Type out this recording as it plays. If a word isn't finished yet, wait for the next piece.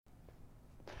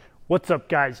What's up,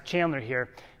 guys? Chandler here.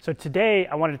 So today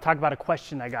I wanted to talk about a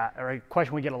question I got, or a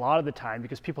question we get a lot of the time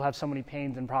because people have so many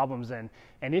pains and problems and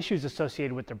issues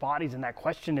associated with their bodies. And that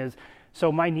question is,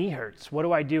 so my knee hurts. What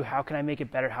do I do? How can I make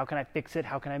it better? How can I fix it?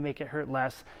 How can I make it hurt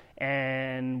less?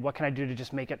 And what can I do to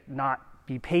just make it not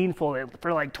be painful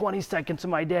for like 20 seconds of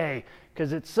my day?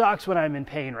 Because it sucks when I'm in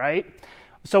pain, right?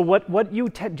 So what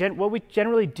we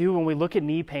generally do when we look at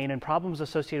knee pain and problems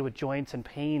associated with joints and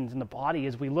pains in the body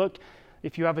is we look,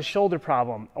 if you have a shoulder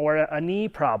problem or a knee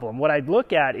problem, what I'd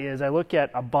look at is I look at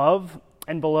above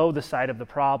and below the side of the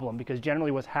problem, because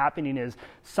generally what's happening is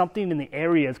something in the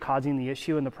area is causing the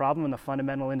issue and the problem and the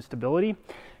fundamental instability.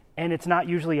 And it's not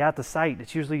usually at the site.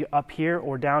 It's usually up here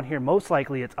or down here. Most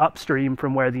likely it's upstream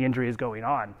from where the injury is going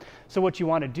on. So what you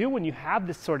want to do when you have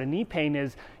this sort of knee pain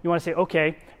is you want to say,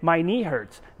 okay, my knee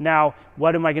hurts. Now,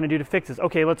 what am I going to do to fix this?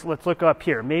 Okay, let's look up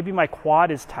here. Maybe my quad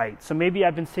is tight. So maybe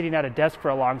I've been sitting at a desk for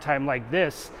a long time like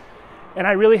this, and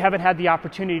I really haven't had the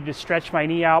opportunity to stretch my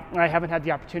knee out, and I haven't had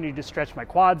the opportunity to stretch my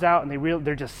quads out, and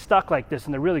they're just stuck like this,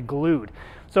 and they're really glued.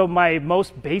 So my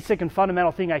most basic and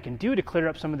fundamental thing I can do to clear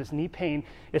up some of this knee pain,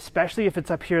 especially if it's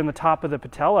up here in the top of the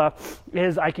patella,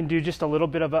 is I can do just a little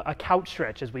bit of a couch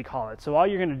stretch, as we call it. So all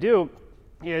you're gonna do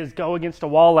is go against a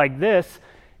wall like this,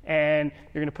 and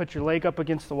you're gonna put your leg up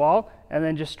against the wall, and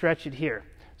then just stretch it here.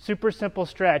 Super simple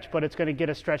stretch, but it's gonna get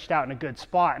us stretched out in a good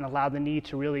spot and allow the knee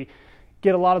to really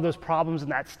get a lot of those problems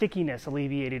and that stickiness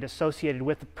alleviated associated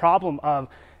with the problem of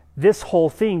this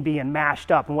whole thing being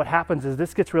mashed up. And what happens is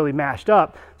this gets really mashed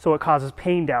up, so it causes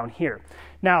pain down here.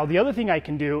 Now, the other thing I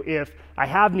can do if I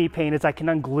have knee pain is I can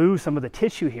unglue some of the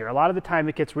tissue here. A lot of the time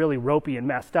it gets really ropey and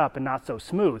messed up and not so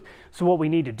smooth. So what we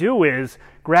need to do is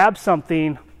grab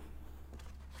something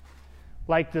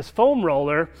like this foam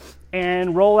roller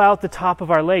and roll out the top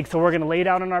of our leg. So we're gonna lay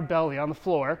down on our belly on the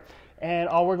floor, and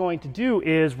all we're going to do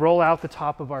is roll out the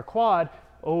top of our quad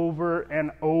over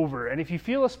and over. And if you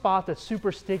feel a spot that's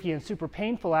super sticky and super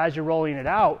painful as you're rolling it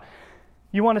out,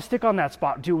 you want to stick on that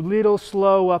spot. Do little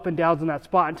slow up and downs on that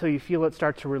spot until you feel it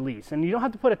start to release. And you don't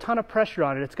have to put a ton of pressure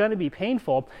on it. It's going to be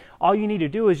painful. All you need to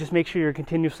do is just make sure you're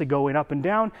continuously going up and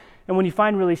down. And when you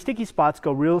find really sticky spots,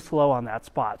 go real slow on that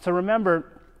spot. So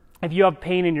remember, if you have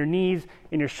pain in your knees,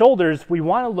 in your shoulders, we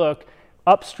want to look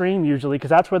upstream usually,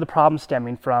 because that's where the problem's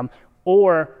stemming from.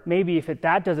 Or maybe if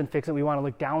that doesn't fix it, we want to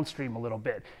look downstream a little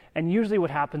bit. And usually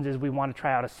what happens is we want to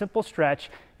try out a simple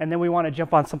stretch, and then we want to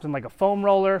jump on something like a foam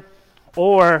roller,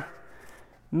 or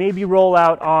maybe roll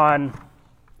out on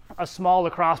a small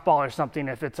lacrosse ball or something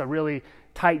if it's a really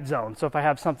tight zone. So if I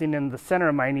have something in the center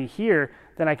of my knee here,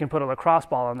 then I can put a lacrosse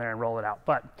ball on there and roll it out.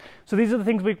 So these are the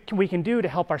things we can do to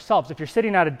help ourselves. If you're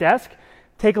sitting at a desk,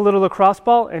 take a little lacrosse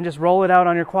ball and just roll it out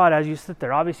on your quad as you sit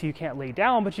there. Obviously you can't lay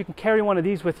down, but you can carry one of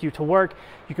these with you to work.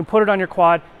 You can put it on your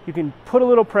quad, you can put a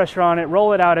little pressure on it,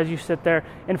 roll it out as you sit there,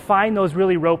 and find those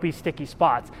really ropey, sticky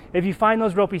spots. If you find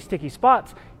those ropey, sticky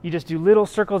spots, you just do little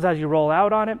circles as you roll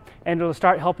out on it, and it'll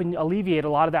start helping alleviate a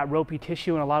lot of that ropey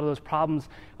tissue and a lot of those problems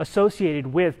associated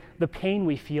with the pain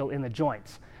we feel in the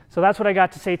joints. So that's what I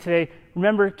got to say today.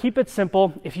 Remember, keep it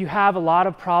simple. If you have a lot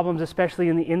of problems, especially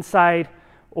in the inside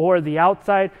or the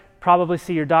outside, probably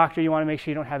see your doctor. You want to make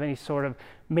sure you don't have any sort of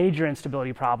major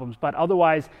instability problems. But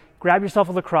otherwise, grab yourself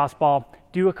a lacrosse ball,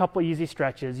 do a couple easy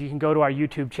stretches. You can go to our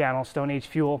YouTube channel, Stone Age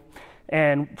Fuel,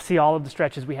 and see all of the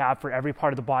stretches we have for every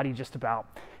part of the body just about.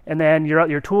 And then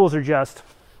your tools are just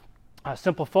a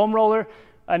simple foam roller.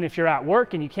 And if you're at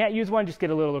work and you can't use one, just get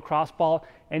a little lacrosse ball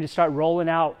and just start rolling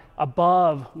out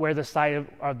above where the site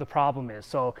of the problem is.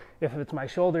 So if it's my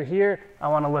shoulder here, I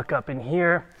want to look up in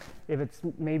here. If it's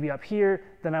maybe up here,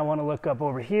 then I want to look up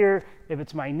over here. If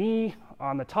it's my knee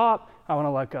on the top, I want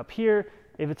to look up here.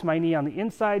 If it's my knee on the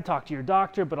inside, talk to your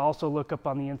doctor, but also look up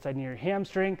on the inside near your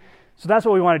hamstring. So that's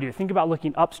what we want to do. Think about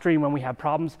looking upstream when we have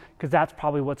problems, because that's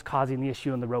probably what's causing the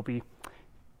issue in the ropey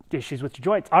issues with your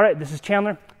joints. All right, this is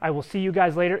Chandler. I will see you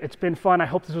guys later. It's been fun. I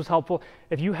hope this was helpful.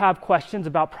 If you have questions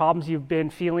about problems you've been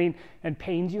feeling and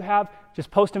pains you have,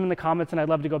 just post them in the comments, and I'd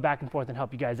love to go back and forth and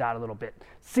help you guys out a little bit.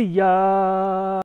 See ya!